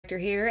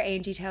director here,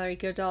 Angie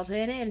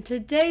Dalton, and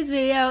today's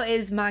video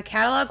is my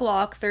catalog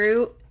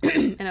walkthrough.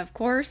 And of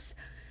course,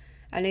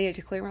 I needed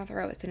to clear my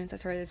throat as soon as I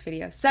started this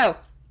video. So,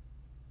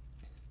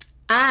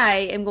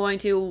 I am going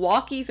to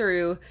walk you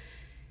through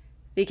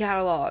the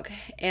catalog,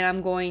 and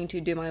I'm going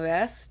to do my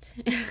best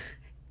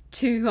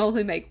to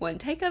only make one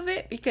take of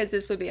it because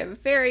this would be a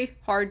very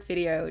hard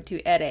video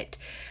to edit.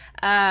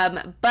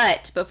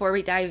 But before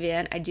we dive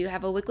in, I do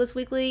have a Wickless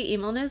Weekly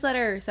email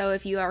newsletter. So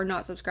if you are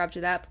not subscribed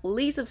to that,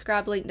 please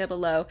subscribe, link down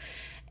below.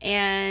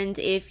 And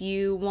if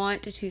you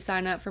want to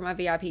sign up for my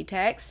VIP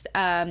text,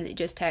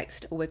 just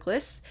text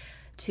Wickless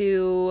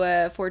to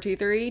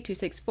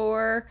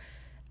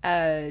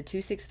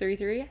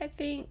 423-264-2633, I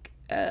think.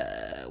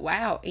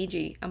 Wow,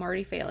 Angie, I'm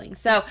already failing.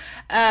 So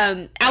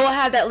I will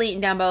have that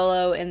link down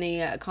below in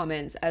the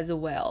comments as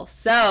well.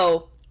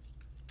 So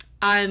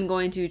I'm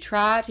going to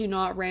try to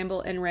not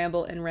ramble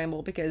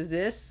because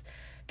this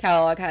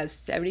catalog has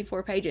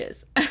 74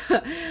 pages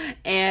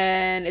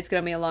and it's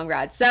going to be a long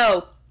ride.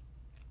 So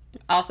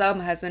also,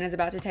 my husband is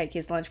about to take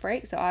his lunch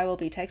break, so I will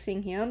be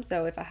texting him.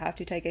 So if I have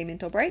to take a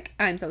mental break,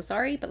 I'm so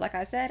sorry. But like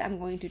I said, I'm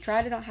going to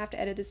try to not have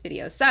to edit this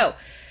video. So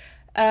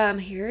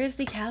here is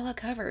the catalog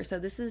cover. So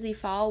this is the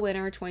fall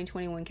winter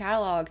 2021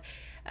 catalog.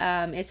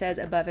 It says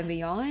above and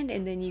beyond,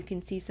 and then you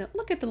can see some,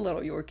 look at the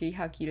little Yorkie,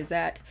 how cute is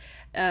that?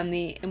 And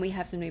we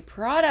have some new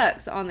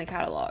products on the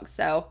catalog.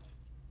 So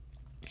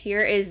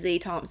here is the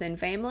Thompson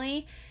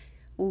family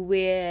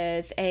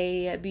with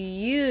a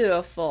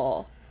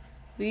beautiful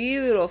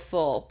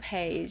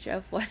page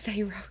of what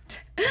they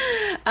wrote.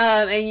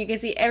 And you can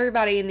see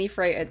everybody in the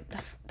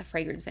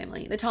fragrance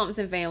family, the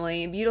Thompson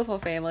family, beautiful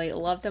family,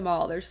 love them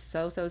all. They're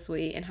so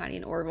sweet, and Heidi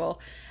and Orville.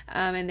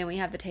 And then we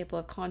have the table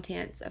of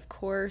contents, of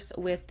course,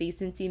 with the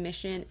Scentsy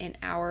mission and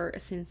our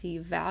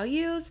Scentsy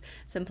values: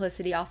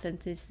 simplicity,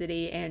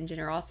 authenticity, and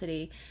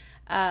generosity.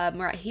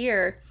 Right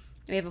here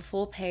we have a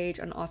full page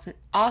on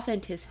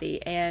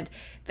authenticity, and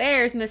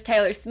there's Miss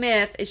Taylor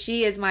Smith.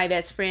 She is my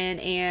best friend,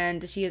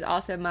 and she is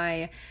also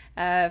my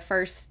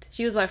first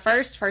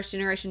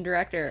generation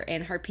director,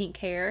 and her pink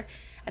hair,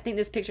 I think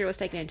this picture was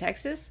taken in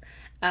Texas.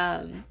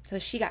 So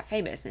she got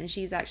famous, and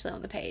she's actually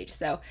on the page.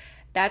 So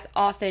that's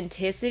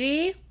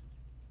authenticity.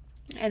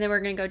 And then we're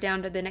going to go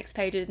down to the next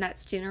pages, and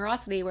that's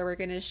generosity, where we're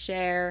going to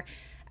share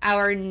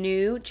our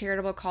new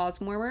charitable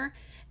cause warmer,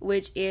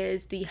 which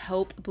is the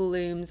Hope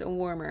Blooms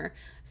warmer.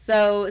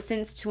 So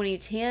since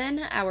 2010,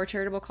 our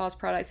charitable cause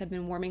products have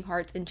been warming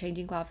hearts and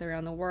changing lives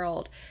around the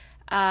world.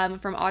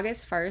 From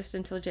August 1st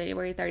until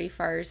January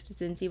 31st,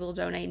 Scentsy will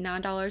donate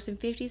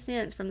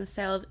 $9.50 from the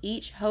sale of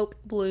each Hope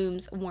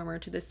Blooms warmer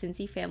to the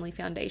Scentsy Family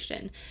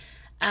Foundation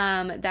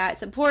that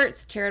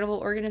supports charitable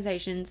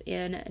organizations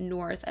in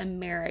North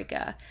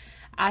America.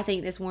 I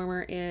think this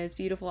warmer is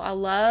beautiful. I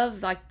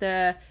love like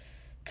the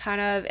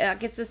kind of,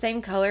 it's the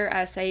same color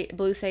as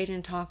Blue Sage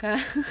and Tonka,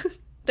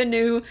 the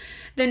new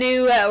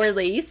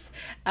release,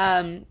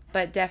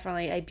 but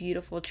definitely a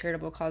beautiful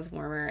charitable cause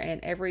warmer, and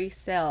every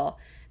sale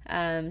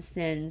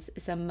sends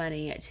some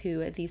money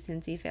to the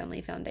Scentsy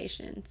Family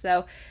Foundation.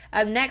 So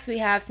next we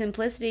have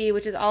Simplicity,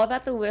 which is all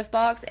about the whiff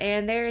box,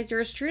 and there is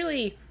yours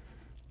truly.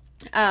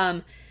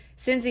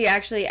 Scentsy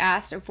actually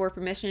asked for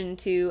permission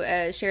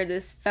to share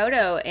this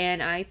photo,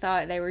 and I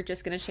thought they were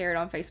just going to share it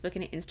on Facebook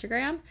and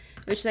Instagram,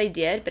 which they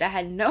did, but I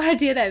had no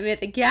idea that meant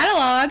the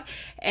catalog,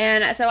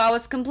 and so I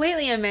was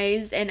completely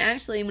amazed. And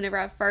actually, whenever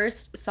I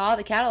first saw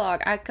the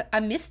catalog, I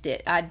missed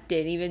it. I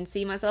didn't even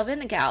see myself in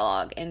the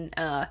catalog, and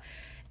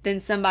then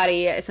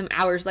somebody some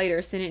hours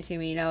later sent it to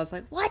me, and I was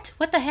like, what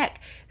the heck?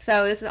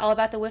 So this is all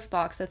about the whiff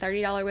box, the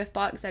 $30 whiff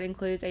box that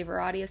includes a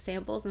variety of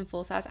samples and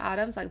full-size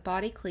items like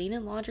body, clean,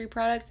 and laundry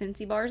products,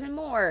 Scentsy bars, and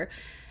more.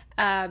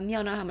 Y'all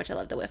know how much I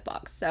love the whiff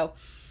box. So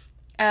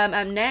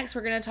up next,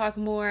 we're going to talk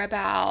more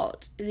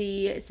about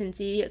the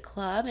Scentsy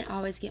Club and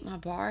Always Get My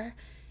Bar.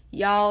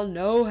 Y'all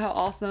know how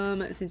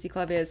awesome Scentsy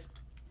Club is.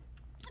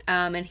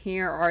 And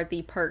here are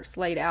the perks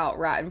laid out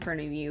right in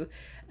front of you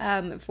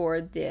for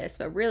this.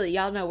 But really,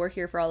 y'all know we're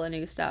here for all the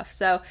new stuff.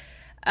 So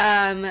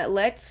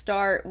let's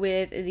start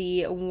with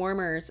the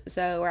warmers.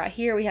 So right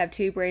here we have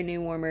two brand new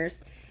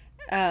warmers.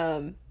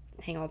 Hang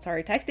on,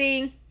 sorry,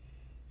 texting.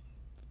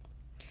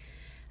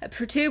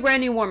 For two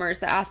brand new warmers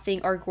that I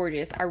think are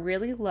gorgeous. I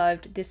really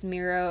loved this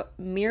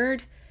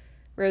mirrored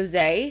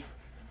rosé.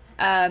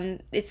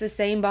 It's the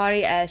same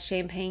body as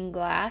Champagne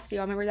Glass. Do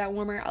y'all remember that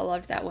warmer? I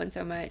loved that one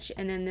so much.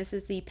 And then this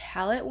is the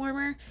palette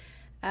warmer.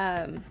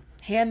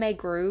 Handmade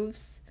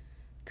grooves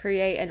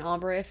create an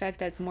ombre effect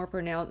that's more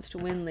pronounced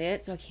when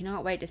lit. So I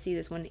cannot wait to see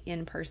this one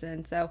in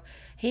person. So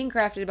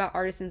handcrafted by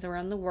artisans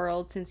around the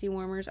world, Scentsy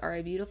warmers are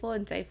a beautiful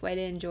and safe way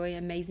to enjoy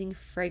amazing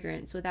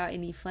fragrance without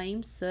any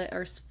flame, soot,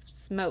 or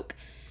smoke.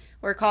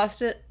 We're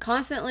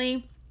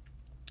constantly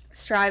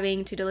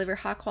striving to deliver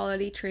high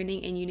quality,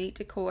 trending, and unique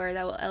decor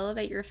that will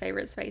elevate your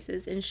favorite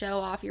spaces and show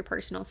off your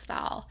personal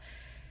style.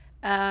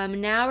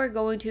 Now we're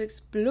going to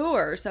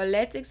explore. So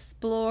let's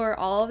explore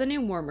all of the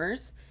new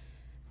warmers.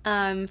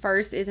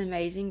 First is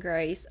Amazing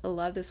Grace. I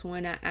love this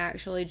one. I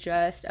actually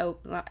just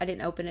I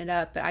didn't open it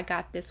up, but I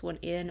got this one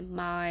in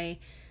my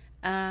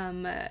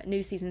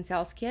New season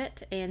sales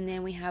kit. And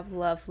then we have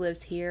Love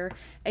Lives Here.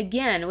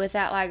 Again, with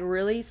that like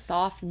really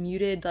soft,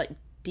 muted, like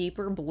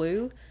deeper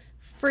blue.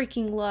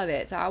 Freaking love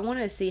it. So I want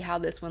to see how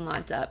this one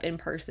lines up in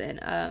person.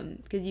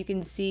 Because you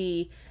can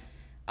see,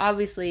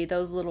 obviously,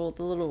 the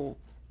little,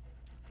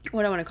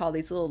 what do I want to call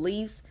these little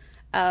leaves?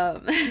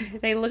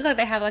 They look like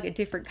they have like a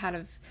different kind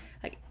of,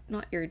 like,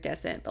 not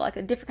iridescent, but like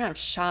a different kind of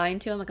shine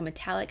to them, like a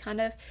metallic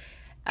kind of.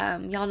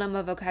 Y'all know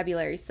my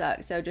vocabulary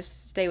sucks, so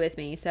just stay with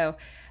me. So,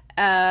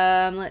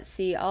 let's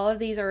see. All of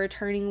these are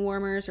returning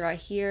warmers right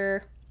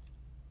here.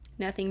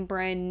 Nothing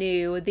brand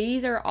new.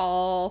 These are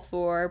all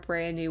for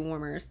brand new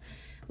warmers.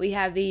 We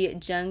have the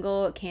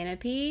Jungle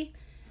Canopy,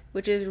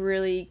 which is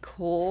really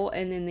cool,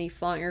 and then the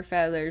Flaunt Your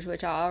Feathers,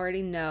 which I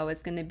already know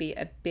is going to be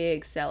a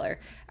big seller.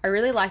 I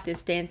really like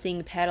this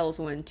Dancing Petals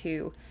one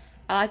too.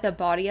 I like the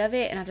body of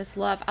it, and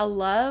I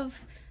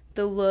love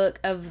the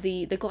look of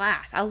the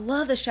glass. I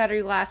love the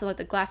shattered glass and like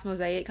the glass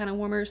mosaic kind of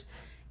warmers.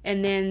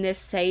 And then this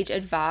Sage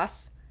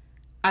Advice,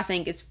 I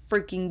think is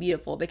freaking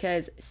beautiful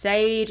because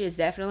sage is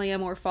definitely a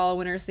more fall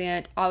winter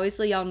scent.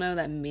 Obviously, y'all know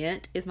that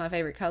mint is my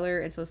favorite color,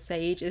 and so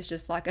sage is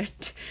just like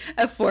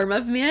a form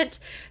of mint.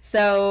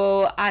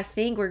 So I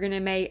think we're gonna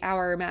make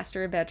our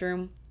master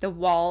bedroom, the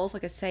walls,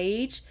 like a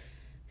sage.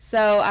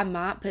 So I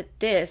might put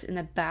this in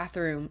the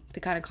bathroom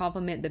to kind of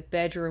complement the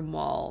bedroom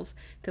walls,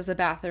 because the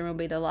bathroom will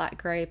be the light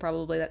gray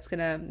probably that's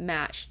gonna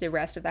match the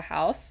rest of the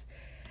house.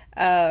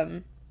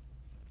 I'm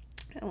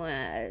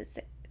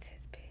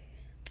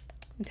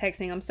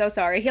texting. I'm so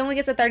sorry. He only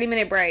gets a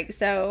 30-minute break,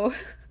 so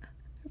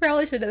I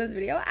probably should have done this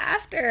video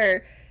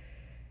after.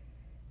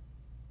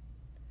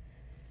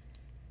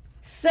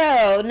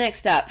 So,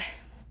 next up,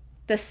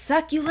 the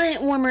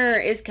succulent warmer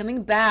is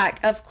coming back.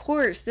 Of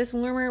course, this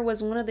warmer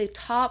was one of the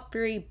top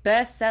 3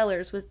 best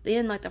sellers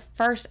within like the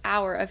first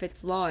hour of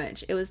its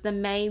launch. It was the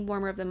main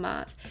warmer of the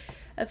month.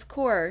 Of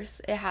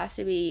course, it has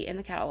to be in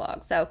the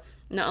catalog. So,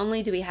 not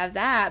only do we have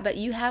that, but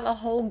you have a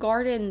whole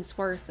garden's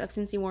worth of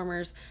Scentsy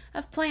warmers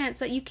of plants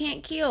that you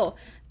can't kill.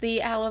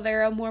 The aloe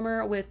vera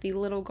warmer with the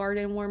little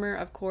garden warmer,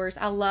 of course.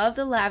 I love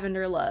the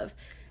lavender love.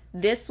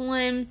 This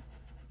one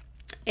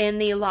in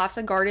the Life's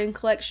a Garden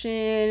collection,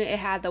 it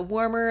had the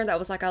warmer that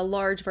was like a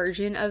large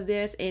version of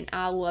this, and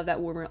I love that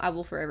warmer. I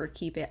will forever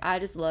keep it. I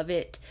just love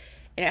it.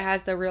 And it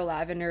has the real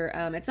lavender.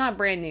 It's not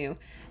brand new.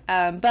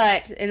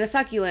 But in the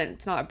succulent,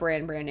 it's not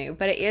brand new,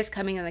 but it is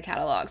coming in the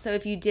catalog. So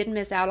if you did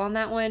miss out on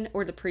that one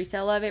or the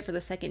pre-sale of it for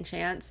the second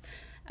chance,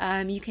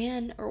 you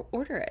can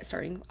order it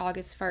starting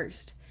August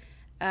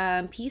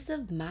 1st. Peace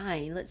of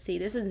Mind. Let's see.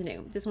 This is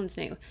new. This one's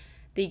new.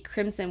 The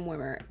Crimson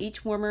Warmer.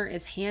 Each warmer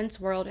is hand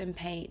swirled in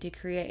paint to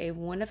create a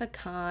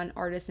one-of-a-kind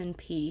artisan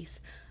piece.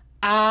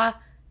 I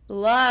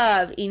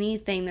love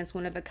anything that's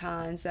one of a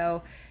kind.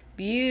 So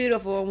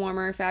beautiful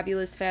warmer.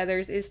 Fabulous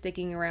Feathers is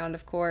sticking around,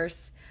 of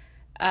course.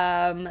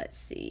 Let's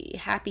see.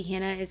 Happy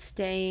Henna is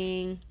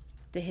staying.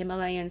 The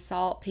Himalayan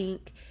Salt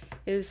Pink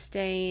is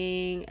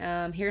staying.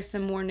 Here's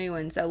some more new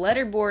ones. So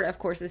Letterboard, of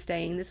course, is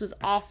staying. This was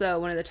also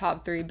one of the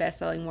top 3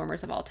 best-selling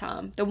warmers of all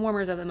time. The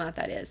warmers of the month,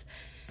 that is.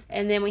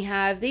 And then we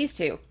have these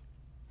two.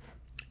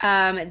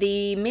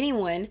 The mini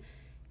one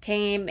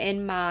came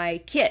in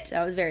my kit.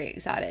 I was very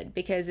excited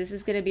because this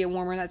is going to be a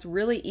warmer that's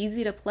really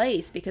easy to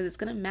place because it's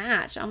going to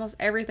match almost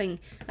everything,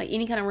 like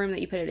any kind of room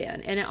that you put it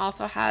in. And it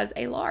also has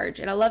a large,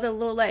 and I love the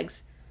little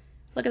legs.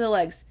 Look at the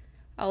legs.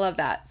 I love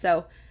that.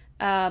 So,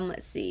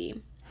 let's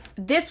see.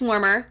 This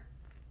warmer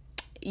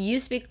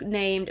used to be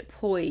named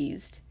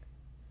Poised,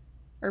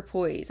 or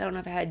Poise. I don't know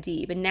if it had a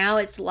D, but now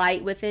it's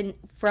Light Within,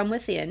 From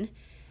Within.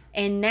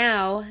 And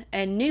now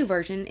a new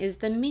version is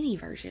the mini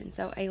version.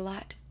 So a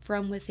Light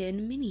From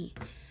Within mini.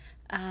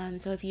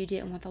 So if you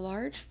didn't want the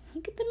large,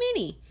 you get the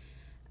mini.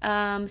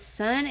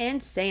 Sun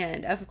and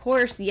Sand. Of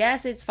course,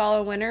 yes, it's fall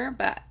and winter,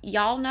 but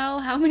y'all know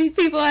how many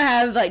people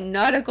have like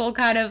nautical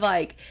kind of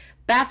like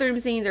bathroom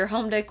scenes or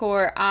home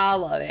decor. I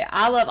love it.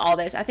 I love all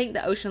this. I think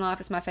the Ocean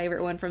Life is my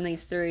favorite one from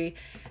these 3.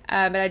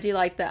 But I do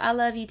like the I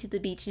love you to the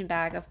beach and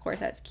back. Of course,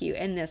 that's cute.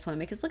 And this one,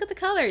 because look at the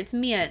color. It's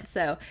mint.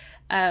 So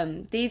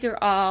these are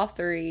all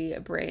 3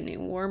 brand new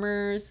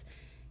warmers.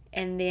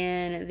 And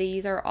then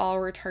these are all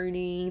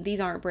returning. These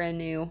aren't brand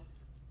new.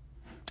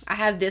 I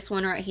have this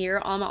one right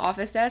here on my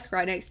office desk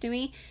right next to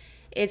me.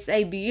 It's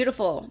a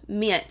beautiful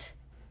mint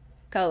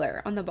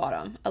color on the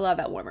bottom. I love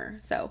that warmer.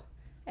 So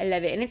I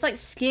love it. And it's like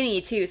skinny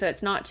too. So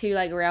it's not too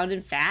like round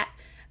and fat.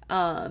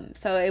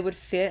 So it would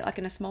fit like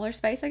in a smaller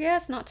space, I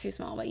guess. Not too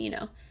small, but you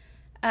know.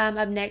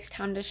 Up next,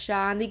 Time to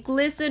Shine. The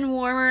Glisten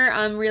Warmer,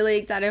 I'm really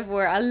excited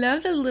for. I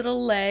love the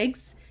little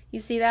legs. You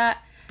see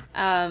that?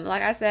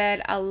 Like I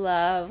said, I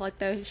love like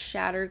the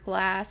shattered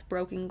glass,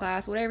 broken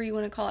glass, whatever you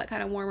want to call it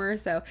kind of warmer.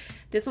 So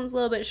this one's a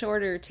little bit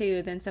shorter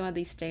too than some of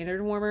these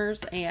standard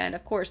warmers. And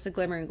of course, the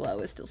Glimmer and Glow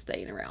is still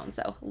staying around.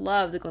 So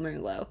love the Glimmer and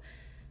Glow.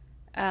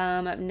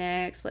 Up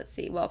next, let's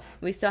see. Well,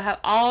 we still have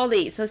all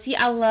these. So see,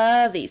 I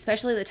love these,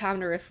 especially the Time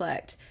to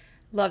Reflect.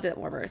 Love that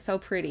warmer. It's so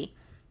pretty.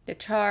 The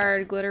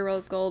Charred, Glitter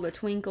Rose Gold, the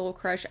Twinkle,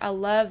 Crush. I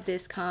love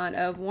this kind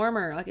of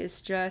warmer. Like,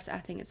 it's just, I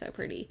think it's so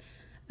pretty.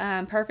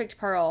 Perfect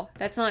Pearl.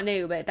 That's not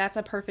new, but that's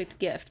a perfect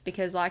gift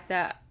because like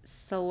that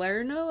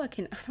Salerno, I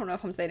don't know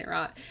if I'm saying it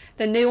right.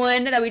 The new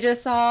one that we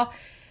just saw,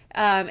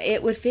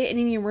 it would fit in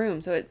any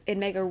room, so it'd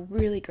make a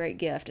really great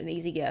gift, an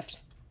easy gift.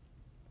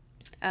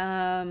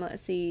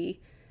 Let's see.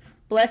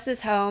 Bless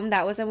This Home,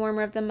 that was a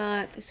warmer of the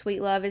month.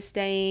 Sweet Love is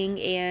staying,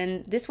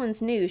 and this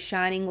one's new,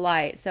 Shining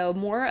Light. So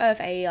more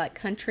of a like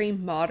country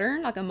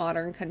modern, like a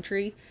modern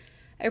country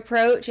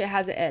approach. It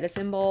has an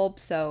Edison bulb,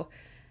 so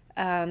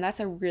that's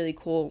a really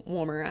cool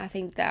warmer. I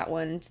think that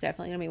one's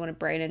definitely gonna be one of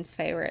Brandon's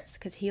favorites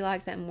because he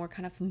likes that more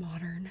kind of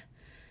modern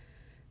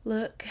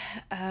look.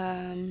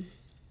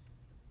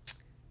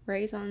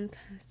 Rays on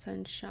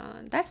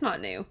Sunshine. That's not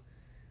new.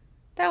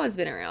 That one's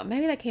been around.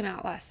 Maybe that came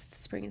out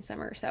last spring and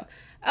summer or so.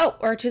 Oh,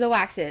 or To the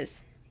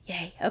Waxes.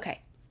 Yay.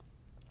 Okay.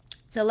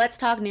 So let's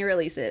talk new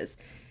releases.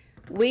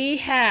 We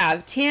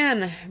have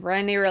 10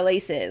 brand new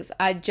releases.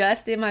 I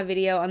just did my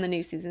video on the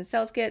new season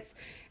sales kits,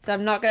 so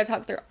I'm not going to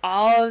talk through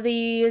all of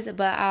these,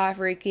 but I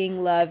freaking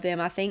love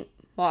them. I think,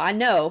 well, I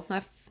know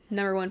my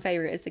number one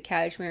favorite is the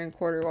Cashmere and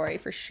Corduroy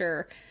for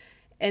sure.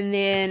 And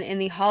then in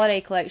the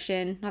holiday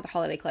collection, not the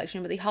holiday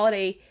collection, but the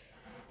holiday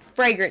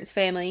fragrance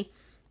family,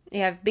 you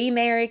have Be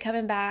Merry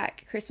coming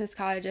back, Christmas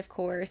Cottage, of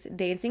course,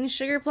 Dancing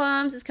Sugar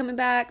Plums is coming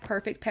back,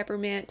 Perfect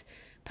Peppermint,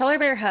 Polar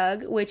Bear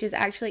Hug, which is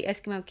actually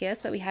Eskimo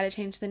Kiss, but we had to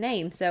change the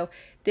name. So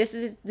this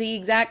is the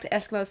exact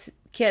Eskimo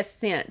Kiss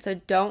scent.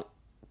 So don't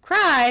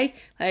cry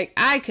like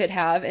I could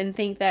have and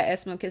think that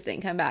Eskimo Kiss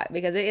didn't come back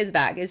because it is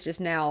back. It's just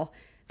now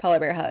Polar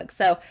Bear Hug.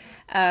 So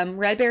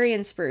Red Berry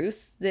and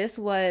Spruce. This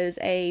was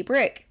a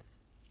brick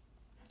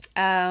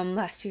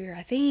last year,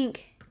 I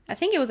think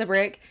it was a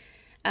brick.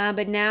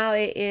 But now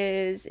it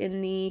is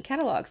in the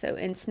catalog. So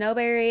in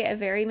Snowberry, a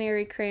Very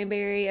Merry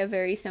Cranberry, a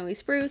Very Snowy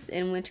Spruce,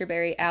 and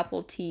Winterberry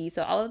Apple Tea.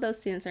 So all of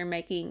those scents are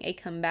making a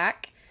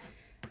comeback.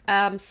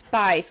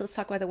 Spice, let's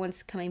talk about the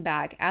ones coming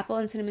back. Apple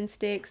and Cinnamon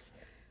Sticks,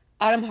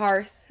 Autumn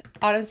Hearth,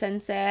 Autumn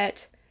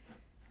Sunset,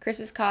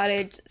 Christmas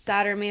Cottage,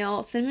 Cider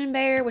Mill, Cinnamon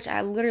Bear, which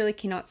I literally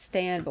cannot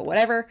stand, but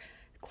whatever.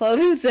 Clove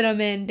and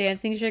Cinnamon,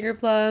 Dancing Sugar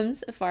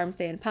Plums, Farm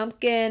Stand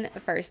Pumpkin,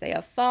 First Day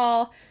of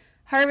Fall,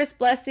 Harvest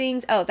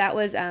Blessings. Oh, that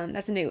was,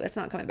 that's new. It's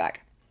not coming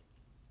back.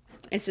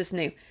 It's just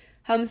new.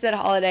 Homestead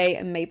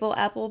Holiday, Maple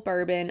Apple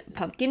Bourbon,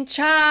 Pumpkin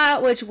Chai,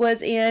 which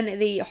was in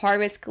the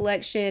Harvest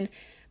collection,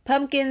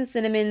 Pumpkin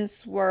Cinnamon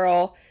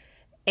Swirl,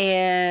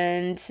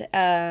 and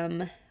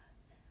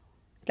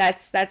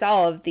that's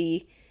all of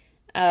the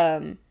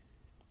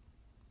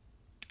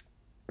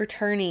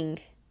returning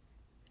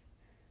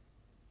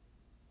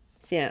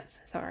scents.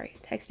 Sorry,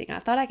 texting. I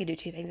thought I could do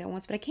two things at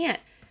once, but I can't.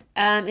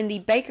 In the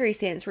bakery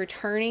scents,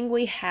 returning,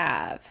 we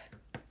have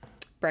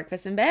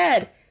Breakfast in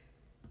Bed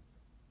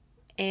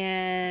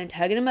and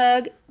Hug in a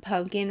Mug,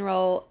 Pumpkin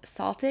Roll,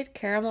 Salted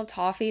Caramel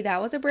Toffee.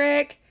 That was a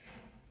brick.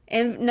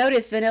 And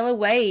notice Vanilla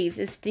Waves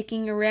is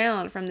sticking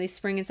around from the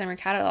spring and summer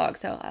catalog.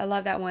 So I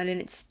love that one,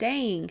 and it's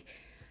staying.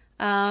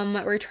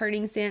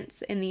 Returning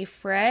scents in the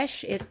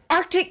fresh is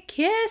Arctic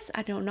Kiss.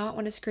 I do not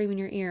want to scream in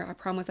your ear. I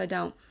promise I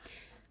don't.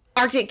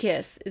 Arctic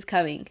Kiss is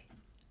coming.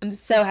 I'm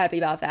so happy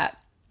about that.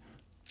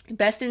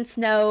 Best in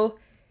Snow,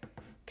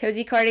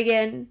 Cozy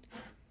Cardigan,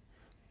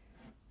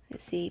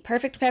 let's see,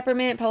 Perfect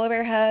Peppermint, Polar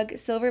Bear Hug,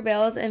 Silver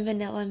Bells, and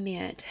Vanilla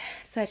Mint.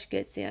 Such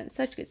good scents,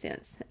 such good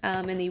scents.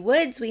 In the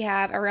woods, we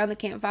have Around the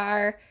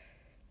Campfire.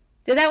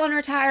 Did that one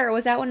retire, or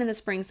was that one in the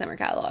spring summer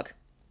catalog?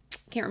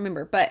 Can't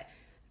remember, but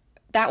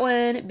that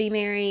one, Be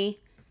Merry,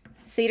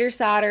 Cedar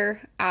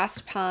Cider,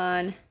 Iced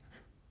Pine,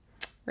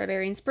 Red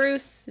Berry and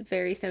Spruce,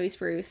 Very Snowy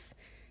Spruce.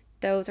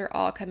 Those are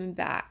all coming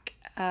back.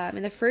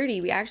 And the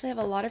fruity, we actually have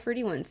a lot of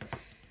fruity ones.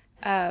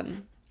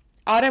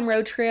 Autumn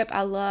Road Trip,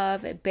 I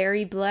love.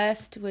 Berry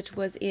Blessed, which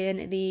was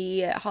in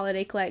the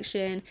holiday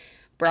collection.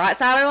 Bright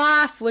Side of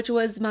Life, which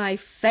was my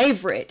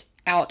favorite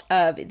out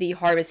of the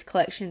Harvest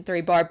collection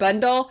 3-bar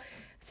bundle.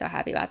 So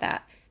happy about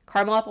that.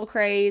 Caramel Apple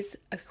Craze,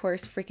 of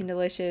course, freaking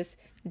delicious.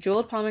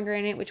 Jeweled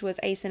Pomegranate, which was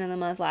a scent of the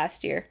month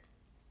last year.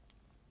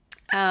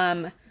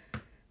 Let's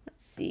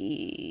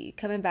see,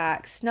 coming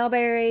back,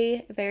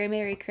 Snowberry, Very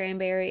Merry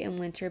Cranberry, and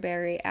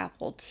Winterberry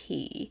Apple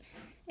Tea.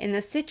 In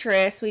the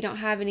citrus, we don't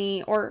have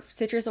any, or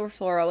citrus or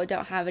floral, we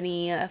don't have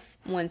any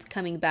ones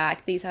coming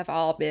back. These have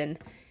all been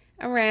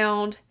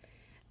around,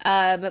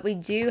 but we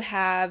do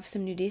have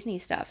some new Disney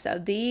stuff. So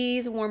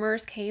these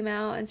warmers came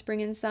out in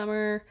spring and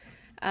summer.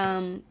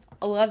 I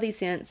love these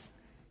scents.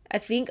 I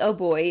think Oh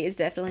Boy is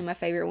definitely my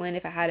favorite one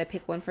if I had to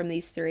pick one from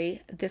these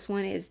three. This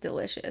one is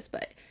delicious,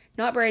 but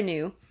not brand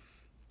new.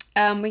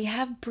 We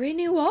have brand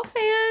new wall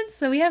fans.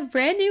 So we have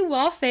brand new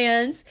wall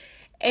fans,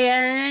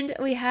 and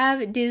we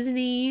have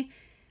Disney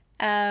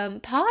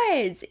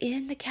pods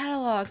in the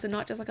catalog. So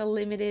not just like a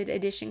limited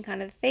edition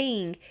kind of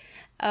thing.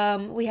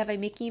 We have a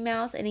Mickey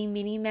Mouse and a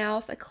Minnie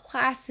Mouse, a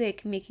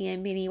classic Mickey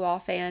and Minnie wall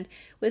fan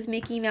with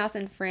Mickey Mouse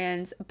and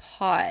Friends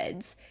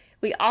pods.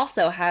 We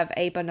also have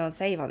a bundle and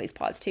save on these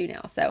pods too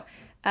now. So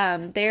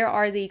there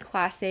are the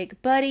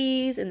classic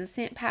buddies and the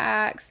scent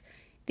packs.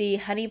 The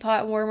honey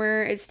pot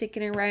warmer is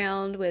sticking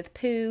around with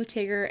Pooh,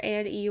 Tigger,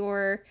 and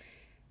Eeyore.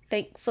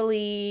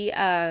 thankfully,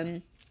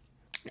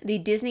 the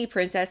Disney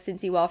Princess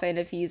Scentsy Wall Fan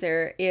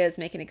Diffuser is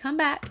making a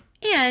comeback,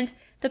 and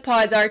the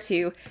pods are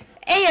too.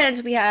 And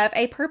we have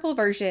a purple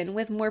version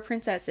with more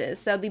princesses.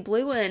 So the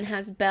blue one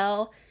has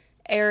Belle,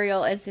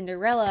 Ariel, and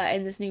Cinderella,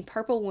 and this new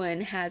purple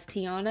one has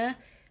Tiana,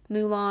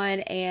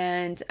 Mulan,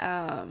 and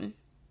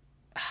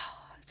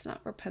it's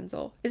not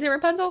Rapunzel. Is it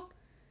Rapunzel?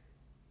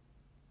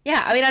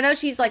 Yeah, I mean, I know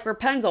she's like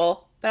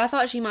Rapunzel, but I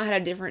thought she might have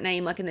had a different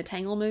name, like in the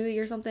Tangle movie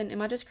or something.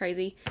 Am I just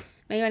crazy?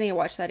 Maybe I need to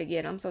watch that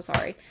again. I'm so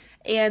sorry.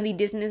 And the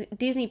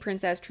Disney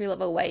Princess True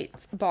Love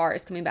Awaits bar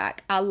is coming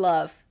back. I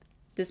love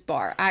this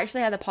bar. I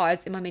actually have the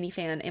pods in my mini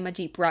fan in my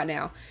Jeep right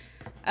now.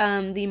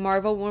 The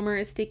Marvel warmer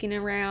is sticking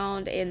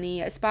around, and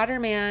the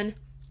Spider-Man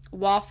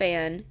wall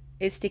fan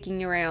is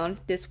sticking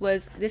around. This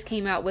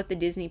came out with the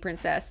Disney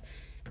Princess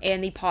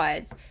and the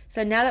pods.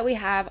 So now that we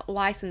have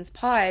licensed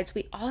pods,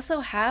 we also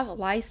have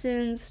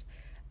licensed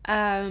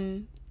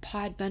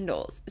pod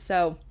bundles.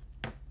 So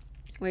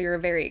we are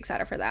very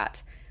excited for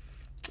that.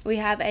 We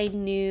have a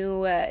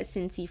new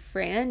Scentsy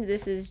friend.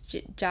 This is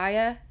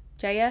Jaya,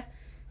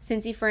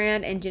 Scentsy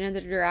friend, and Jenna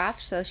the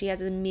Giraffe. So she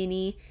has a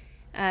mini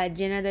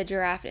Jenna the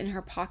Giraffe in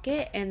her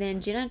pocket. And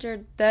then Jenna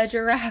the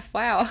Giraffe,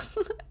 wow,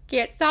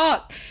 can't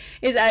talk,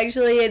 is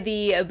actually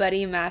the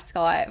buddy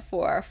mascot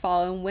for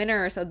fall and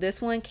winter. So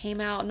this one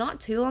came out not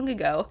too long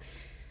ago.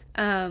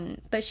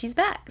 But she's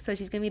back. So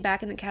she's going to be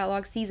back in the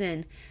catalog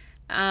season.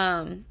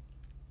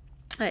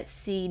 Let's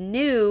see,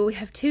 we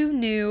have 2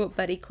 new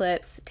buddy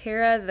clips,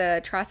 Tara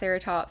the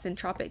Triceratops in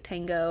Tropic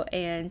Tango,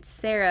 and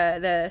Sarah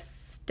the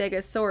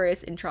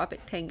Stegosaurus in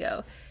Tropic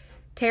Tango.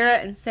 Tara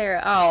and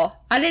Sarah, oh,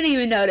 I didn't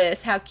even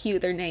notice how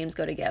cute their names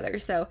go together.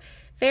 So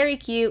very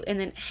cute. And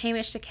then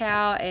Hamish the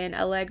cow and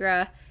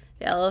Allegra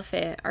the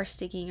elephant are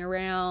sticking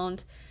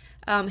around.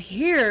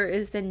 Here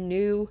is the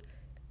new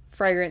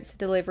fragrance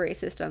delivery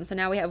system. So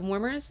now we have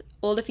warmers,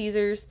 oil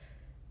diffusers,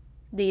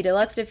 the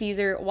deluxe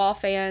diffuser, wall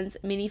fans,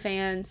 mini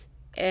fans,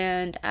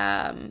 and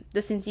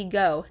the Scentsy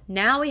Go.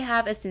 Now we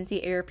have a Scentsy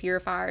air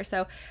purifier.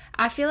 So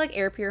I feel like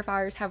air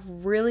purifiers have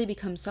really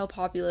become so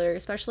popular,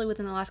 especially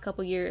within the last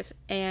couple years.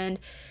 And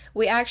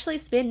we actually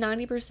spend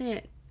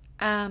 90%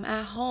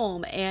 at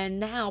home,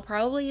 and now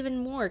probably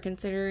even more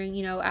considering,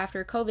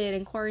 after COVID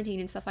and quarantine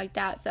and stuff like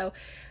that. So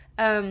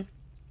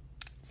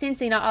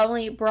Scentsy not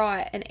only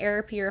brought an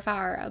air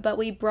purifier, but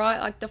we brought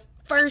like to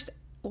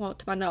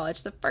my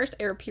knowledge, the first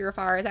air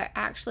purifier that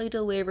actually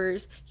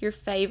delivers your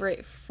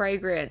favorite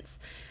fragrance.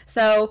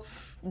 So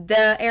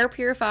the air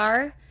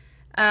purifier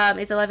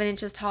is 11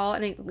 inches tall,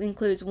 and it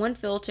includes 1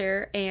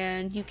 filter,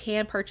 and you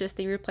can purchase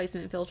the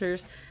replacement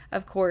filters,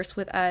 of course,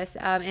 with us.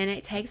 And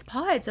it takes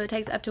pods, so it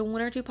takes up to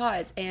 1 or 2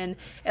 pods, and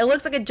it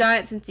looks like a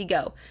giant Scentsy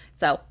Go.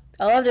 So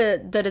I love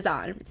the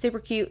design. It's super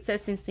cute. It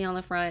says Scentsy on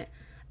the front.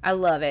 I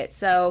love it.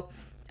 So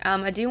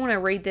I do want to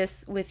read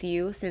this with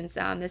you, since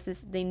this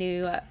is the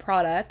new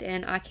product,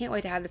 and I can't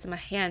wait to have this in my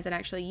hands and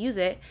actually use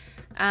it.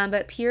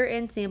 But pure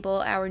and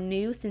simple, our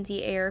new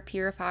Scentsy air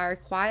purifier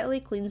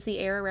quietly cleans the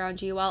air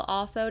around you while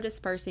also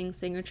dispersing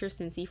signature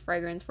Scentsy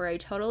fragrance for a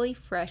totally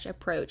fresh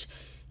approach.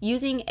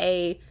 Using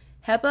a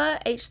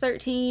HEPA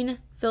H13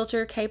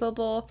 filter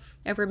capable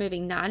of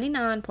removing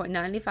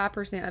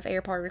 99.95% of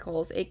air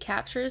particles, it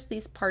captures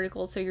these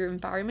particles so your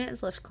environment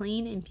is left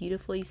clean and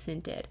beautifully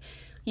scented.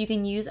 You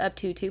can use up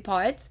to 2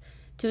 pods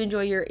to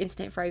enjoy your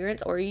instant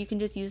fragrance, or you can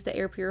just use the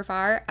air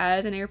purifier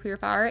as an air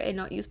purifier and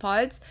not use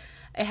pods.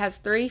 It has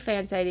 3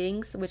 fan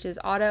settings, which is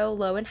auto,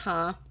 low, and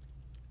high.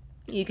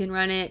 You can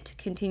run it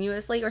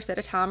continuously or set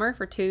a timer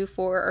for 2,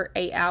 4, or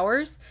 8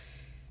 hours.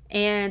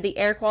 And the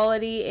air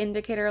quality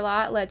indicator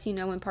light lets you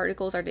know when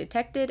particles are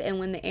detected and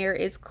when the air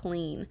is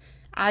clean.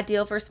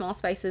 Ideal for small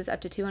spaces up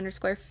to 200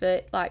 square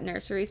foot, like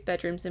nurseries,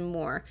 bedrooms, and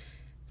more.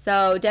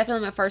 So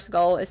definitely my first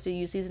goal is to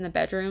use these in the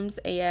bedrooms,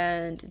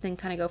 and then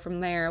kind of go from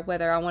there,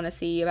 whether I want to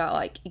see about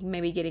like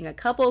maybe getting a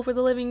couple for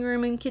the living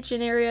room and kitchen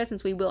area,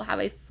 since we will have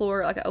a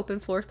floor, like an open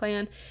floor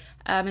plan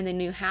in the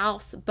new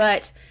house.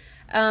 But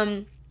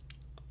that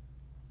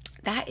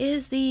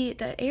is the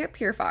air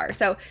purifier.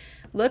 So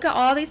look at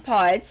all these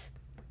pods.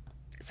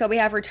 So we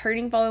have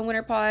returning fall and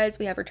winter pods,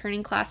 we have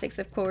returning classics,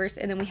 of course,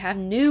 and then we have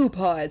new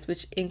pods,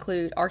 which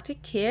include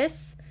Arctic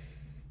Kiss,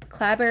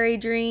 Cloudberry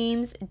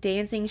Dreams,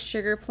 Dancing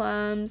Sugar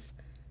Plums,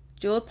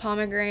 Jeweled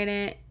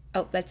Pomegranate.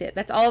 Oh, that's it.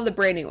 That's all of the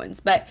brand new ones.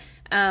 But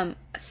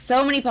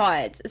so many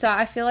pods. So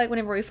I feel like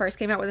whenever we first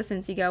came out with the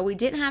Scentsy Go, we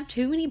didn't have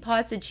too many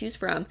pods to choose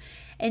from.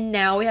 And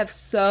now we have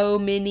so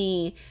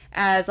many,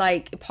 as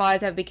like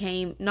pods have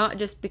not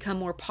just become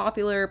more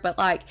popular, but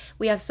like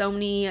we have so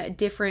many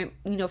different,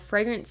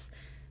 fragrance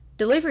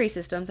delivery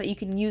systems that you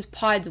can use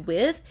pods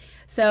with.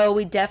 So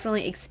we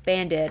definitely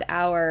expanded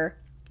our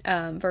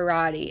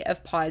variety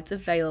of pods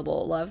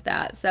available. Love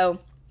that. So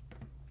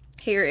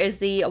here is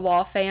the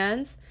wall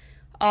fans.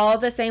 All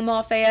the same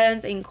wall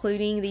fans,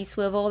 including the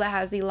swivel that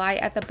has the light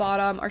at the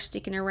bottom, are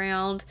sticking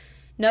around.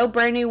 No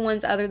brand new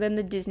ones other than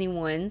the Disney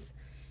ones.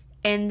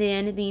 And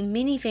then the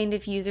mini fan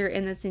diffuser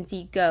in the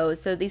Scentsy Go.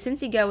 So the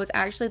Scentsy Go was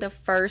actually the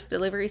first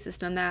delivery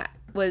system that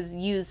was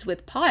used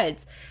with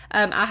pods.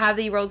 I have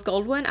the rose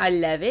gold one. I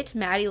love it.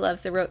 Maddie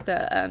loves the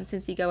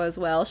Scentsy Go as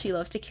well. She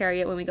loves to carry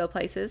it when we go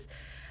places.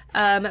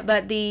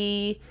 But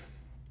the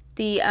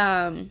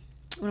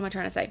what am I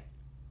trying to say?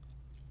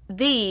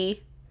 The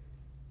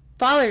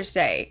Father's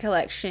Day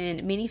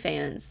collection mini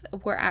fans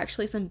were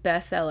actually some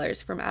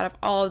bestsellers from out of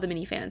all of the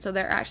mini fans. So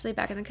they're actually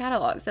back in the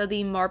catalog. So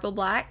the marble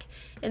black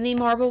and the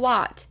marble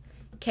white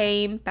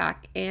came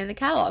back in the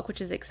catalog,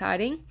 which is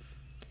exciting.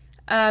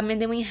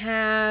 And then we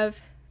have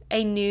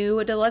a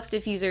new deluxe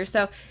diffuser.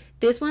 So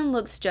this one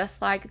looks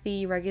just like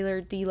the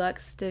regular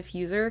deluxe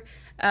diffuser,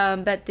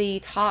 but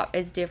the top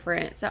is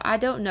different. So I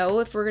don't know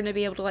if we're going to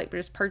be able to like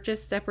just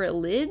purchase separate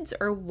lids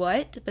or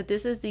what, but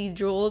this is the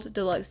jeweled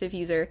deluxe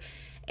diffuser.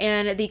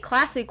 And the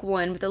classic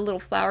one with the little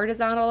flower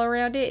design all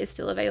around it is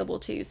still available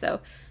too.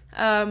 So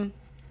I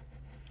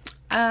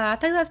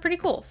think that's pretty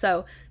cool.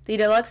 So the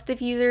deluxe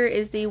diffuser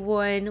is the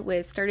one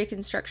with sturdy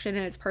construction,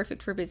 and it's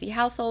perfect for busy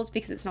households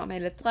because it's not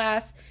made of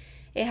glass.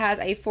 It has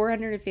a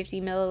 450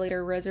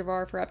 milliliter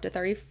reservoir for up to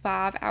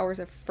 35 hours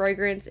of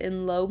fragrance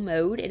in low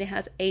mode, and it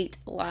has 8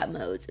 light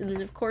modes. And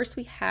then of course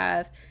we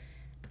have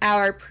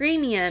our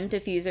premium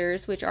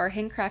diffusers, which are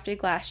handcrafted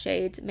glass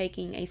shades,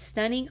 making a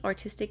stunning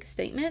artistic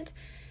statement.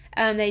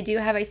 They do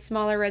have a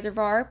smaller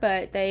reservoir,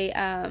 but they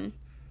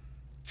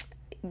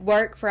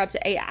work for up to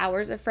 8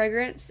 hours of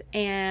fragrance,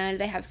 and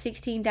they have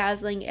 16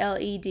 dazzling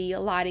LED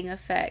lighting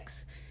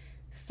effects.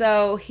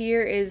 So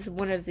here is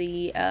one of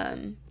the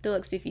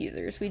deluxe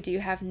diffusers. We do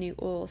have new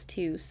oils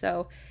too.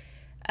 So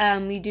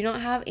we do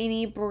not have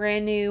any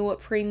brand new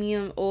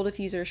premium oil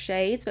diffuser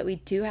shades, but we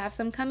do have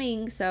some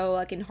coming. So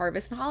like in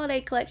harvest and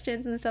holiday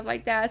collections and stuff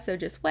like that. So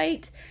just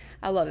wait.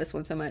 I love this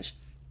one so much.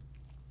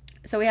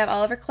 So we have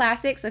all of our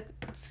classics.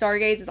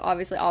 Stargaze is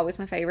obviously always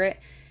my favorite.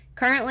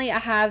 Currently, I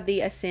have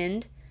the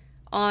Ascend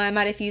on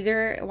my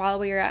diffuser. While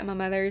we were at my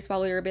mother's, while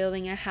we were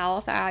building a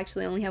house, I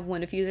actually only have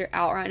one diffuser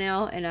out right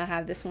now, and I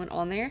have this one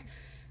on there.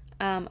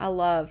 I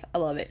love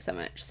it so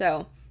much.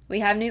 So we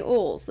have new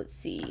oils. Let's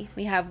see.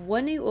 We have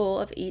one new oil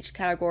of each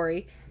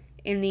category.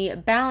 In the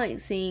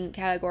balancing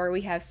category,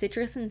 we have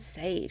citrus and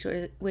sage,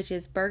 which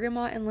is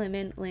bergamot and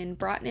lemon lend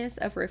brightness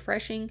of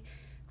refreshing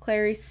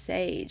clary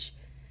sage.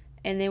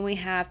 And then we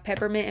have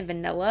peppermint and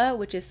vanilla,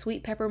 which is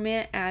sweet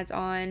peppermint, adds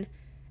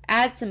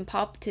some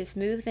pop to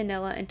smooth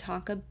vanilla and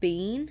tonka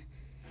bean.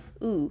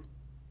 Ooh,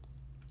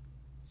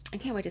 I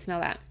can't wait to smell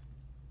that.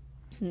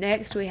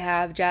 Next we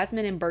have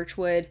jasmine and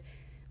birchwood,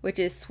 which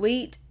is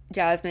sweet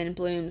jasmine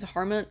blooms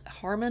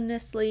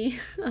harmoniously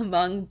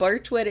among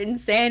birchwood and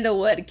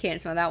sandalwood.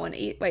 Can't smell that one.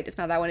 Wait to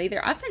smell that one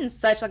either. I've been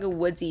such like a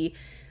woodsy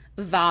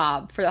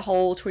vibe for the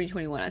whole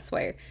 2021, I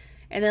swear.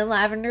 And then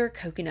lavender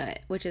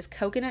coconut, which is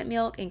coconut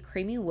milk and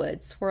creamy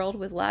wood swirled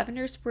with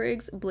lavender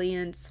sprigs,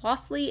 blend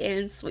softly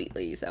and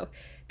sweetly. So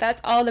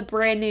that's all the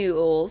brand new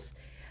oils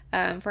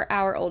for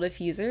our old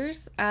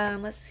diffusers.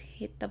 Let's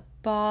hit the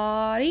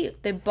body.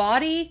 The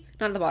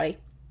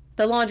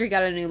laundry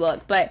got a new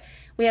look, but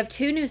we have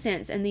 2 new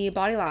scents in the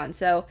body line.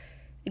 So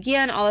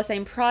again, all the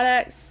same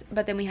products,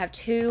 but then we have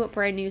 2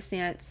 brand new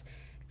scents.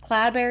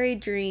 Cloudberry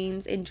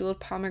Dreams and Jeweled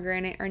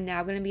Pomegranate are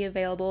now going to be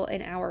available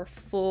in our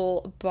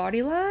full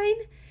body line,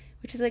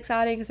 which is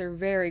exciting because they're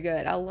very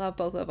good. I love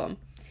both of them.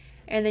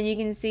 And then you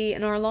can see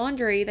in our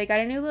laundry, they got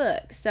a new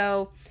look.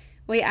 So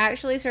we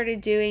actually started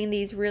doing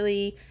these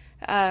really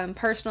not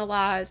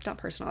personalized,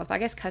 but I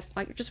guess custom,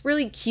 like just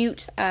really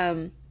cute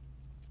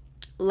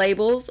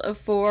labels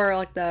for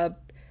like the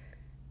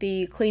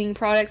cleaning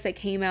products that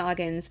came out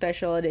like in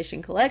special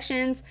edition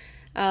collections.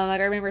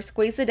 Like I remember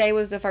Squeeze the Day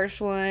was the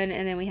first one,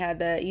 and then we had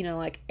the,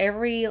 like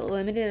every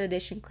limited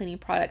edition cleaning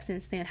product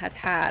since then has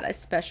had a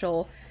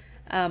special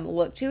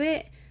look to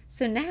it.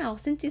 So now,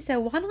 since you said,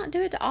 why not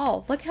do it to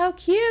all? Look how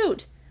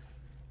cute!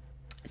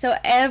 So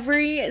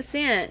every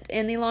scent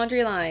in the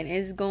laundry line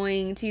is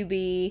going to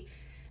be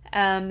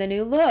the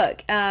new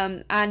look.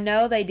 I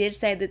know they did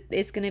say that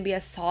it's going to be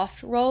a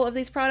soft roll of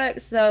these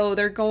products, so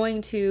they're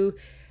going to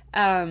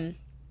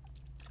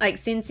like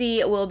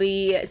Scentsy will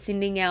be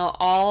sending out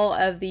all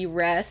of the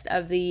rest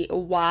of the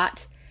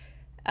white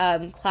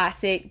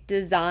classic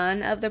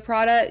design of the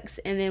products,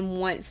 and then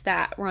once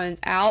that runs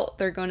out,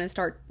 they're going to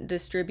start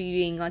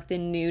distributing like the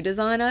new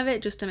design of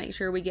it, just to make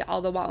sure we get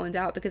all the white ones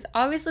out, because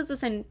obviously it's the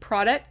same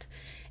product,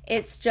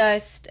 it's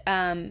just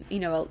the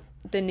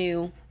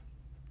new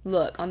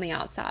look on the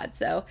outside.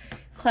 So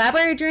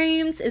Cloudberry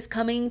Dreams is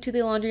coming to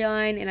the laundry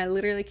line, and I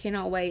literally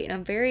cannot wait, and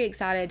I'm very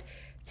excited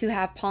to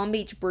have Palm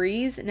Beach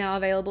Breeze now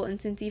available in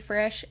Scentsy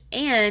Fresh,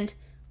 and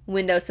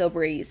Windowsill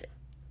Breeze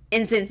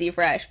in Scentsy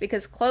Fresh,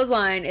 because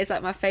Clothesline is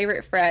like my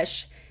favorite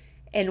fresh,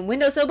 and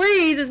Windowsill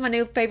Breeze is my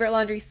new favorite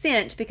laundry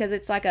scent because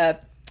it's like a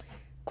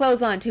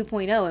Clothesline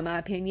 2.0 in my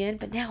opinion,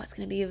 but now it's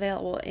going to be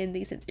available in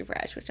the Scentsy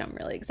Fresh, which I'm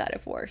really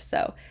excited for.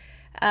 So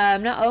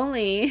not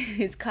only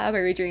is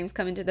Cloudberry Dreams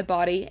coming to the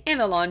body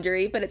and the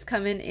laundry, but it's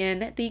coming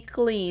in the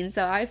clean,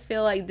 so I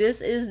feel like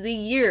this is the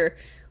year.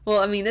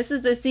 Well, I mean, this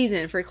is the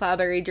season for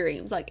Cloudberry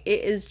Dreams. Like,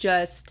 it is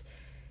just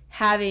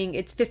having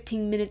its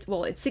 15 minutes,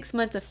 well, it's 6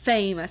 months of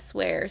fame, I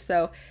swear.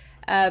 So,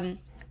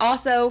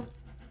 also,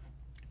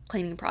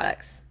 cleaning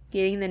products,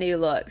 getting the new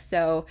look.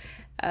 So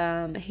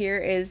here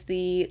is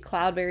the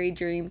Cloudberry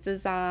Dreams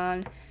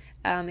design.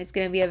 It's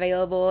going to be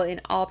available in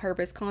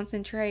all-purpose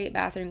concentrate,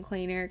 bathroom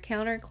cleaner,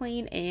 counter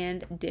clean,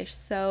 and dish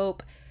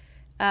soap.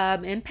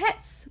 And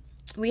pets.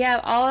 We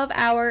have all of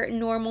our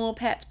normal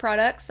pets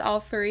products, all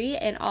three,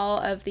 and all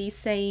of the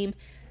same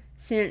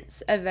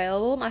scents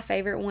available. My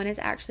favorite one is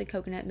actually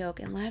coconut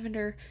milk and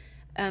lavender.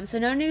 So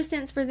no new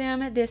scents for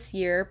them this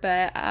year,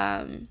 but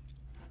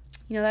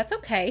you know, that's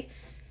okay.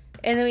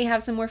 And then we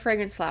have some more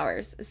fragrance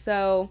flowers.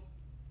 So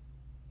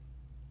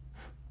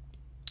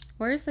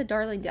where's the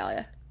Darling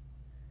Dahlia?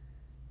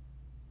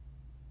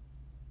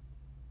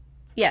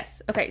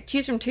 Yes. Okay.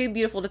 Choose from 2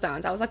 beautiful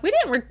designs. I was like, we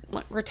didn't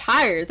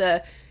retire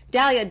the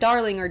Dahlia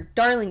Darling or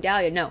Darling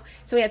Dahlia. No.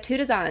 So we have 2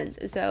 designs.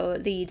 So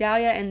the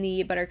Dahlia and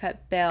the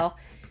Buttercup Bell.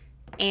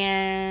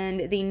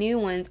 And the new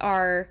ones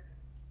are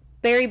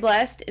Berry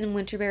Blessed and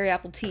Winterberry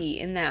Apple Tea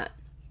in that.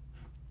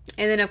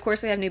 And then, of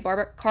course, we have new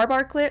car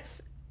bar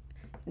clips,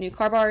 new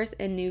car bars,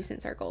 and new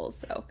scent circles.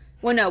 So,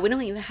 well, no, we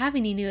don't even have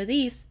any new of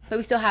these, but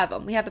we still have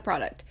them. We have the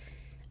product.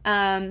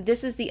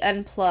 This is the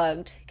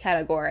unplugged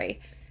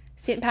category.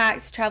 Scent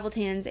packs, travel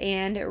tins,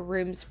 and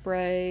room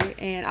spray.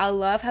 And I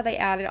love how they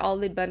added all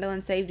the bundle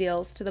and save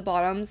deals to the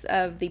bottoms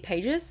of the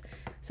pages,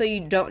 so you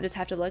don't just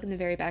have to look in the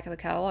very back of the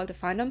catalog to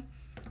find them.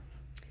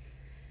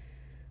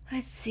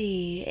 Let's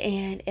see,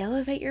 and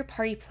elevate your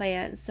party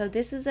plans. So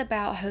this is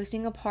about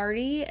hosting a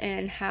party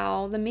and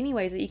how the many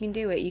ways that you can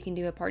do it. You can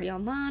do a party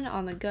online,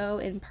 on the go,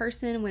 in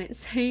person when it's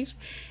safe,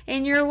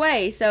 and your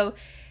way. So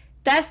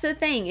that's the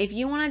thing. If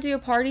you want to do a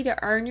party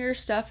to earn your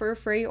stuff for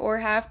free or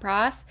half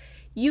price,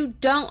 you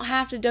don't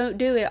have to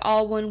do it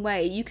all one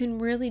way. You can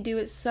really do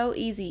it so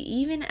easy,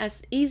 even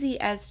as easy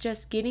as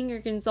just getting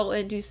your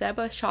consultant to set up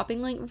a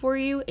shopping link for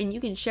you, and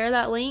you can share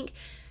that link.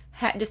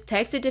 Just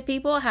text it to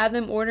people, have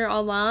them order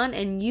online,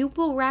 and you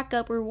will rack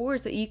up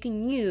rewards that you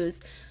can use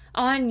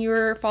on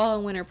your fall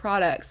and winter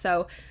products.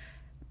 So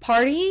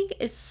partying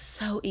is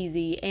so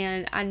easy,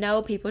 and I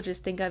know people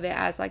just think of it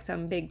as like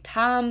some big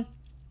time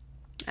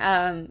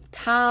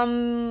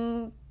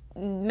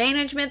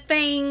management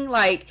thing.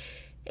 Like,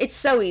 it's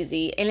so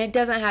easy, and it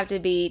doesn't have to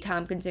be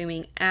time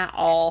consuming at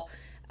all.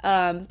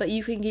 But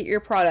you can get your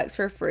products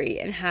for free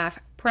and half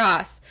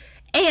price.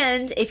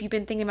 And if you've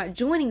been thinking about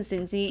joining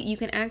Scentsy, you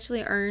can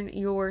actually earn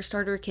your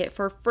starter kit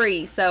for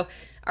free. So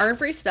earn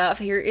free stuff.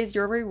 Here is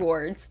your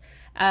rewards.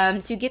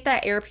 To get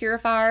that air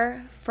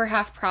purifier for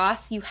half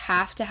price, you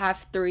have to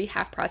have 3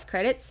 half price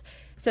credits.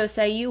 So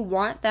say you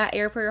want that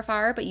air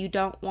purifier, but you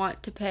don't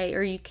want to pay,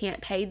 or you can't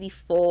pay the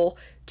full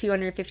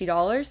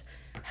 $250,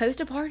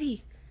 host a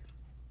party.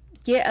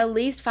 Get at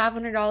least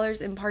 $500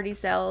 in party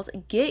sales.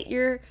 Get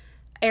your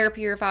air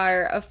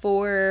purifier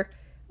for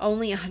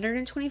only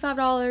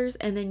 $125,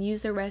 and then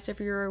use the rest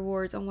of your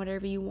rewards on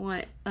whatever you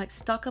want. Like,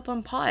 stock up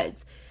on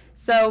pods.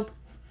 So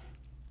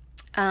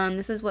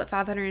this is what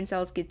 500 in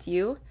sales gets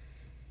you.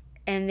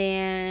 And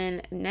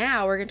then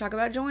now we're gonna talk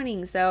about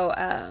joining. So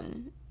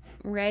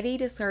ready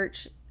to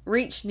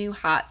reach new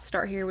heights.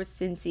 Start here with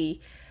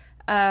Scentsy.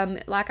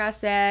 Like I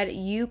said,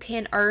 you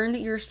can earn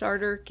your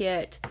starter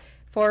kit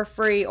for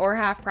free or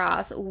half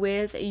price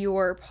with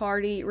your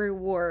party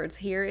rewards.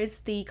 Here is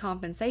the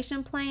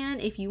compensation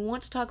plan. If you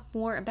want to talk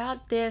more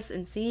about this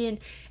and seeing,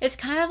 it's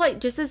kind of like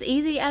just as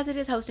easy as it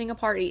is hosting a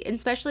party, and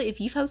especially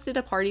if you've hosted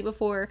a party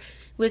before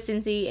with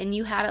Scentsy and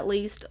you had at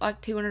least like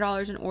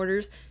 $200 in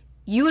orders,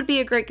 you would be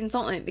a great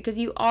consultant because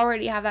you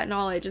already have that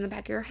knowledge in the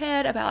back of your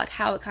head about like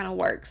how it kind of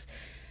works.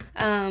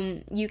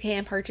 You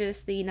can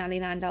purchase the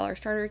 $99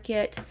 starter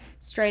kit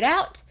straight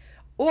out,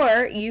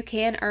 or you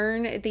can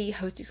earn the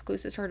host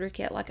exclusive starter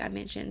kit like I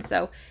mentioned.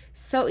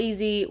 So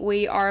easy.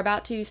 We are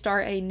about to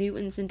start a new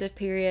incentive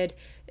period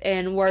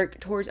and work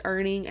towards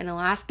earning an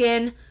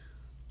Alaskan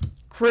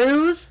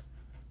cruise.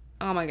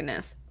 Oh my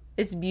goodness.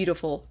 It's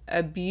beautiful.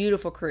 A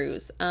beautiful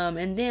cruise.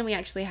 And then we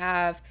actually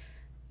have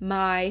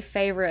my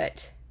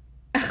favorite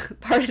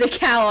part of the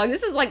catalog.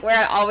 This is like where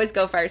I always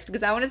go first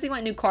because I want to see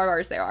what new car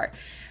bars there are.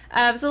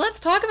 So let's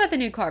talk about the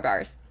new car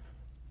bars.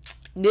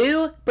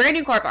 Brand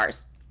new car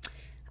bars.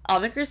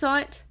 Almond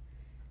croissant,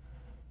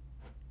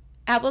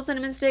 apple and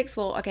cinnamon sticks.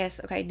 Well, I guess,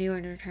 okay, new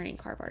and returning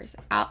car bars.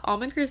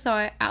 Almond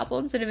croissant, apple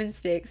and cinnamon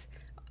sticks,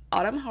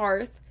 autumn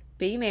hearth,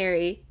 be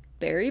merry,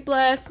 berry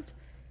blessed,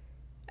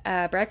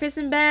 breakfast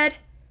in bed,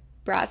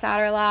 bright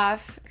cider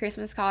life,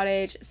 Christmas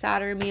cottage,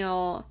 cider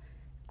meal,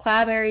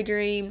 cloudberry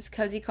dreams,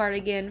 cozy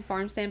cardigan,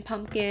 farm stand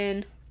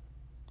pumpkin,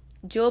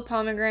 jeweled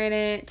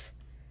pomegranate,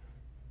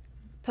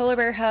 polar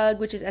bear hug,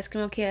 which is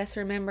Eskimo kiss,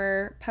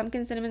 remember,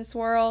 pumpkin cinnamon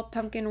swirl,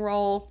 pumpkin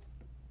roll,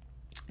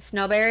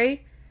 snowberry,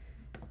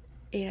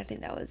 and I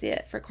think that was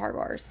it for car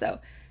bars. So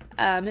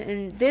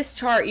in this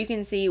chart you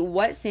can see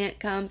what scent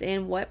comes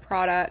in what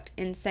product,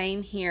 and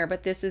same here,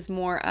 but this is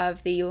more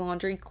of the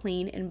laundry,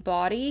 clean, and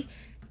body,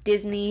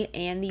 Disney,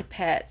 and the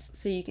pets.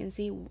 So you can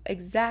see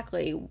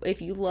exactly,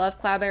 if you love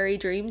Cloudberry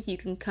Dreams, you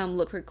can come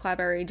look for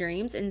Cloudberry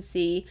Dreams and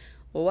see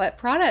what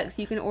products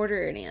you can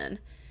order it in.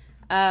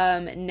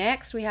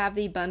 Next we have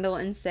the bundle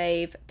and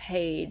save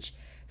page.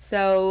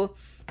 So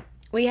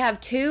we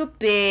have 2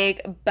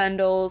 big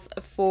bundles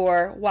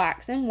for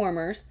wax and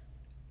warmers.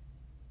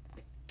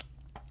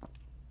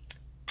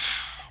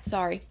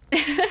 Sorry.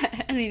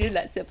 I needed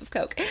that sip of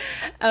Coke.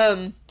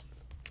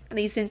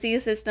 The Scentsy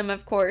system,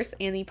 of course,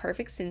 and the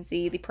Perfect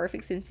Scentsy. The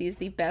Perfect Scentsy is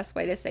the best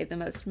way to save the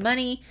most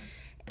money.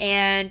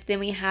 And then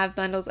we have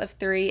bundles of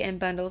 3 and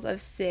bundles of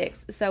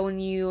 6. So when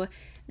you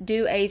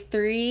do a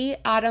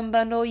 3-item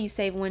bundle, you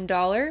save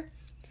 $1.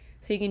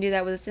 So you can do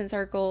that with the Scent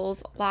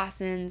Circles,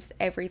 licensed,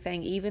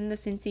 everything. Even the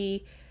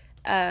Scentsy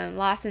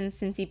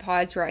licensed Scentsy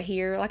pods right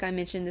here. Like I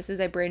mentioned, this is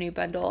a brand new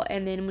bundle.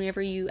 And then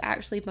whenever you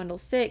actually bundle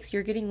 6,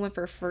 you're getting one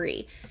for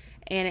free.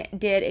 And it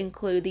did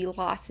include the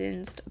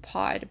licensed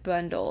pod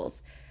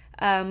bundles.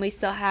 We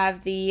still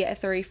have the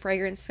 3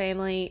 fragrance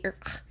family, or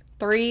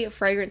 3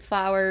 fragrance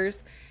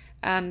flowers,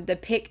 the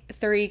Pick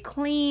 3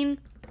 Clean,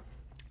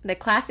 the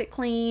Classic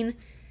Clean,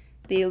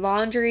 the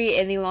Laundry,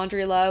 and the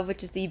Laundry Love,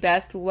 which is the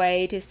best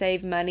way to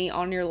save money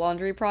on your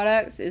laundry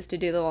products, is to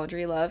do the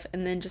Laundry Love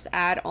and then just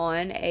add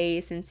on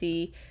a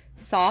Scentsy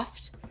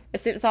Soft, a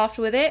Scent Soft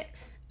with it.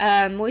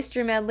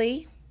 Moisture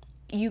Medley,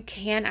 you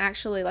can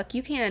actually, like,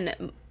 you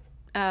can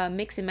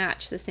mix and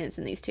match the scents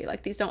in these 2.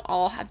 Like, these don't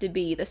all have to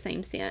be the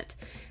same scent.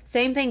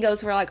 Same thing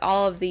goes for like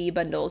all of the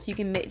bundles. You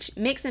can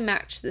mix and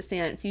match the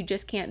scents. You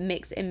just can't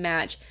mix and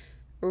match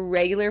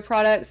regular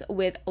products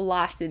with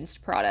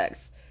licensed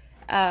products.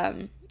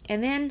 And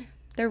then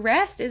the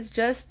rest is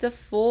just the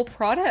full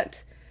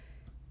product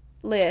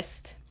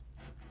list.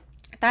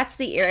 That's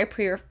the air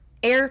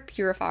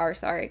purifier,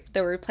 sorry,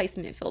 the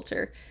replacement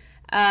filter.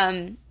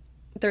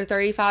 They're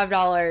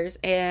 $35.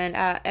 And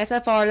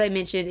SFR, they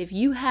mentioned, if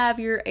you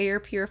have your air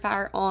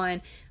purifier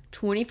on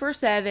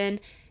 24/7,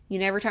 you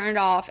never turn it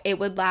off, it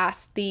would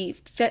last, the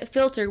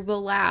filter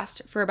will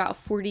last for about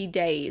 40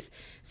 days.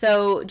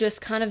 So just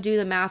kind of do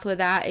the math with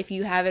that. If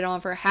you have it on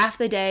for half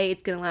the day,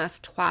 it's going to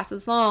last twice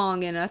as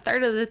long, and a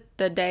third of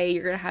the day,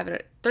 you're going to have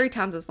it 3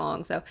 times as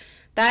long. So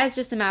that is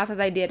just the math that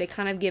they did to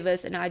kind of give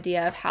us an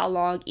idea of how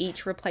long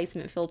each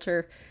replacement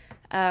filter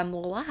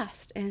will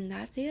last. And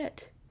that's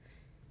it.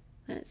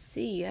 Let's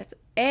see, that's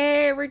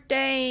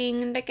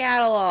everything in the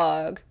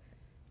catalog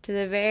to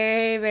the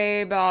very,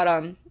 very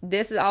bottom.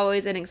 This is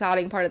always an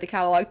exciting part of the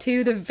catalog,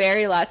 to the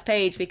very last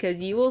page,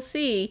 because you will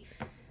see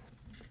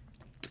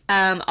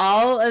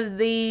all of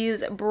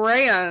these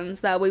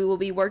brands that we will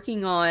be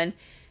working on,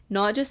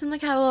 not just in the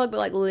catalog, but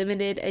like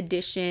limited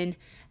edition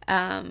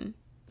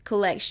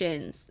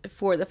collections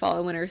for the fall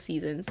and winter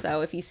season.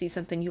 So if you see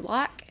something you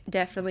like,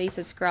 definitely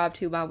subscribe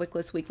to my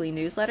Wickless Weekly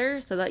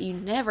newsletter so that you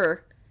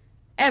never,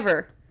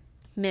 ever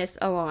miss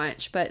a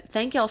launch. But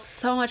thank y'all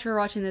so much for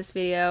watching this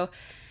video,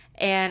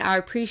 and I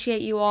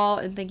appreciate you all,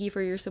 and thank you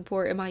for your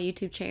support in my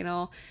YouTube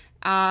channel.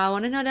 I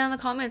want to know down in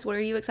the comments, what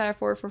are you excited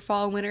for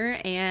fall and winter,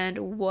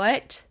 and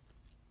what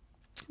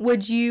are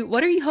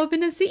you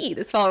hoping to see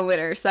this fall and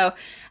winter? So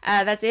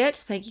that's it.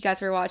 Thank you guys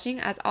for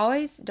watching. As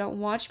always, don't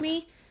watch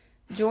me,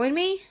 join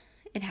me,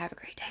 and have a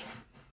great day.